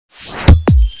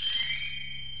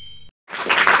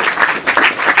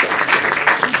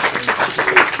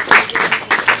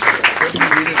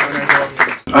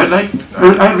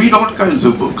I read all kinds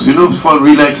of books. You know, for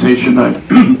relaxation, I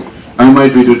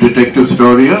might read a detective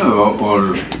story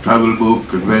or travel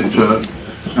book, adventure,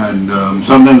 and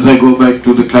sometimes I go back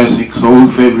to the classics,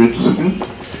 old favorites.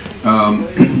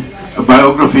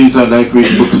 Biographies, I like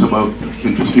reading books about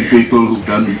interesting people who've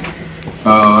done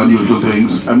unusual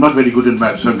things. I'm not very good in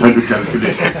maths, so I'm trying to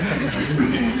calculate.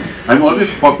 I'm always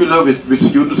popular with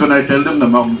students when I tell them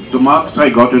the marks I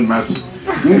got in maths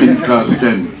in class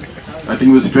 10. I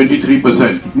think it was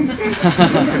 23%.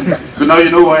 So now you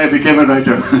know why I became a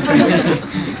writer.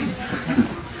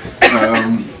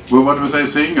 Well, what was I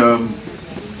saying?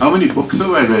 How many books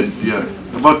have I read? Yeah,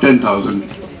 about 10,000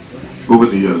 over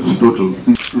the years, total.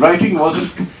 Writing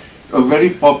wasn't a very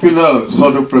popular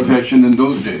sort of profession in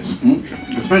those days,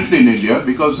 especially in India,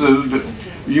 because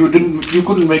you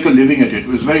couldn't make a living at it. It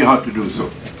was very hard to do so.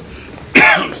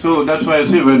 So that's why I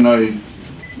say when I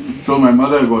told my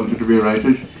mother I wanted to be a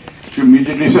writer, she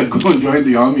immediately said, go and join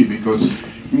the army, because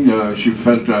she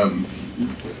felt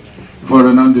for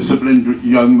an undisciplined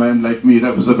young man like me,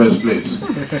 that was the best place.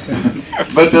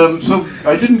 But so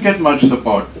I didn't get much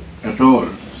support at all.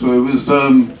 So it was,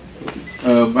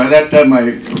 by that time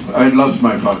I had lost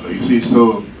my father, you see,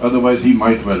 so otherwise he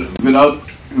might well. Without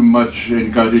much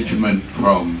encouragement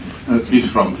from, at least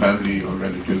from family or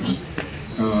relatives.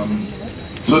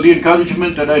 So the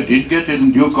encouragement that I did get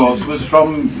in due course was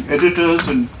from editors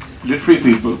and literary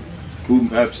people who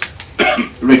perhaps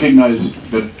recognized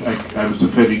that I was a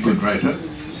fairly good writer,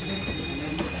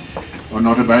 or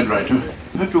not a bad writer.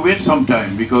 I had to wait some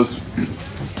time because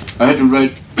I had to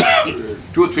write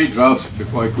 2 or 3 drafts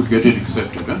before I could get it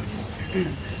accepted.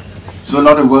 So a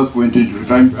lot of work went into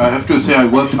it. I have to say I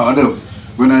worked harder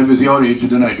when I was your age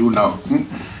than I do now.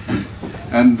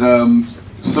 And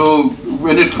so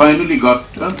when it finally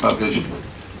got published,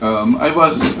 I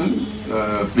was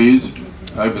pleased.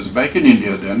 I was back in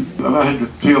India then. I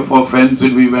had 3 or 4 friends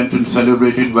and we went and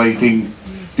celebrated by eating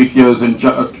tikkiyas and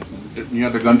chaat near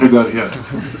the Gantaghar here.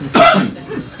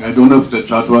 I don't know if the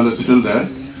chaatwala is still there.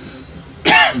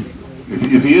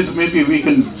 If he is, maybe we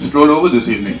can stroll over this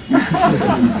evening.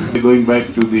 Going back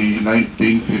to the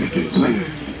 1950s,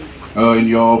 in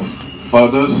your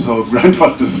father's or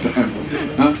grandfather's time.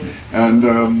 And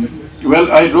well,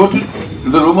 I wrote it,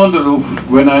 The Room on the Roof,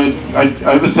 when I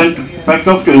was packed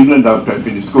off to England after I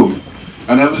finished school.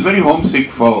 And I was very homesick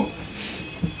for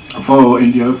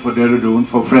India, for Dehradun,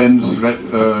 for friends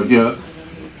here,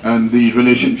 and the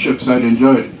relationships I'd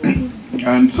enjoyed.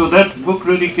 And so that book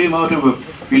really came out of a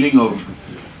feeling of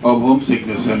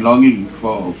homesickness and longing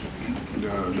for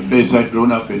the place I'd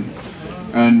grown up in.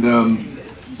 And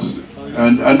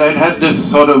I'd had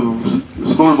this sort of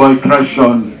schoolboy crush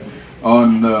on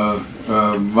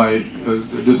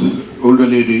this older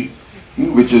lady,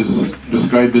 which is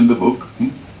described in the book.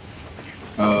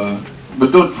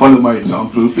 But don't follow my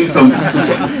example, please don't.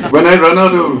 When I run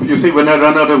out of, you see, when I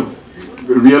run out of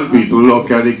real people or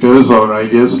characters or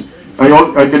ideas,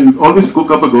 I can always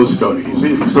cook up a ghost story, you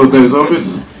see. So there's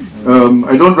always,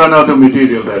 I don't run out of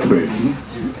material that way.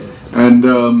 And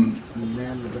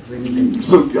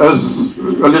so as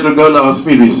a little girl asked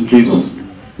me recently,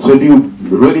 said, do you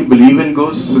really believe in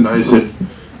ghosts? And I said,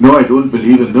 no, I don't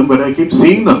believe in them, but I keep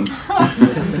seeing them.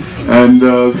 And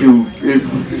if you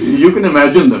can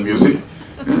imagine them, you see,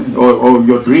 or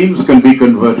your dreams can be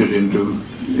converted into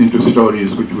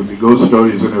stories, which would be ghost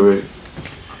stories in a way.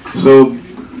 So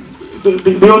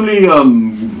the only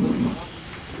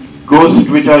ghost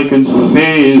which I can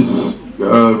say is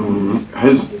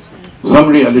has some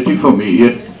reality for me.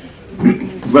 Yet,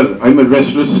 well, I'm a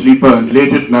restless sleeper, and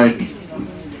late at night,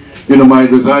 you know, my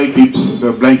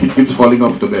blanket keeps falling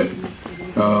off the bed.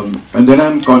 And then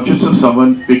I'm conscious of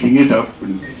someone picking it up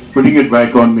and putting it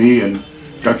back on me and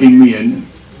tucking me in.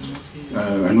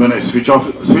 And when I switch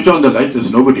on the light, there's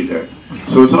nobody there.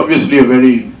 So it's obviously a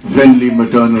very friendly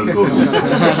maternal ghost.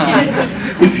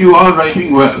 If you are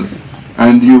writing well,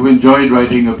 and you've enjoyed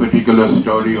writing a particular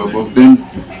story or book, then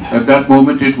at that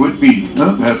moment it would be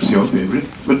perhaps your favorite.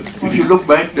 But if you look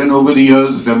back, then over the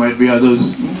years there might be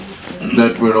others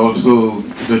that were also,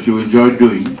 that you enjoyed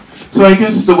doing. So I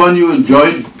guess the one you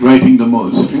enjoyed writing the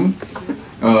most.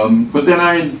 But then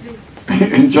I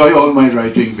enjoy all my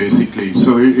writing basically,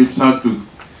 so it's hard to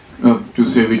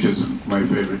say which is my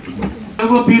favorite. There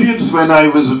were periods when I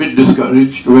was a bit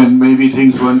discouraged, when maybe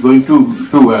things weren't going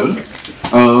too well.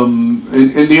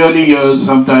 In the early years,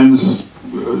 sometimes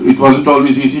it wasn't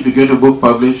always easy to get a book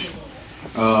published,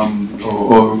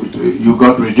 or you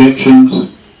got rejections.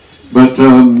 But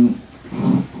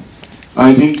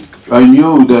I think I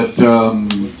knew that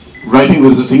writing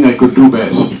was the thing I could do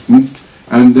best.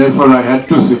 and therefore I had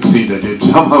to succeed at it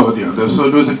somehow or the other. So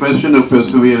it was a question of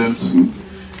perseverance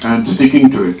and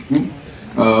sticking to it.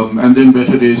 And then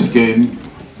better days came,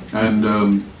 and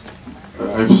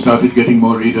I've started getting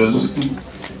more readers.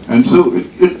 And so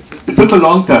it took a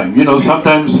long time. You know,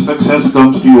 sometimes success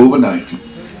comes to you overnight.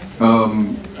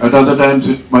 At other times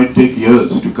it might take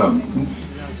years to come.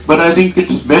 But I think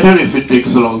it's better if it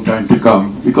takes a long time to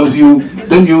come, because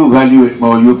then you value it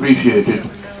more, you appreciate it.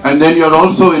 And then you're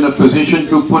also in a position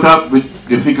to put up with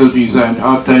difficulties and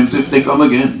hard times if they come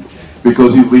again,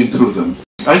 because you've been through them.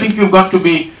 I think you've got to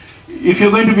be, if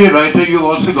you're going to be a writer, you've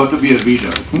also got to be a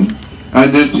reader.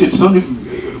 And it's only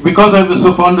because I was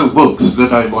so fond of books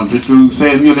that I wanted to,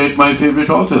 say, emulate my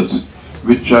favorite authors,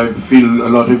 which I feel a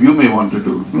lot of you may want to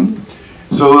do.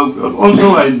 So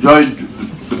also I enjoyed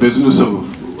the business of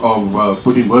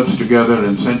putting words together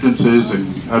and sentences and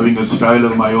having a style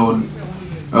of my own.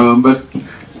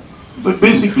 But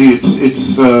basically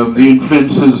it's the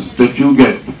influences that you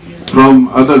get from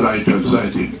other writers, I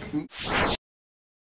think.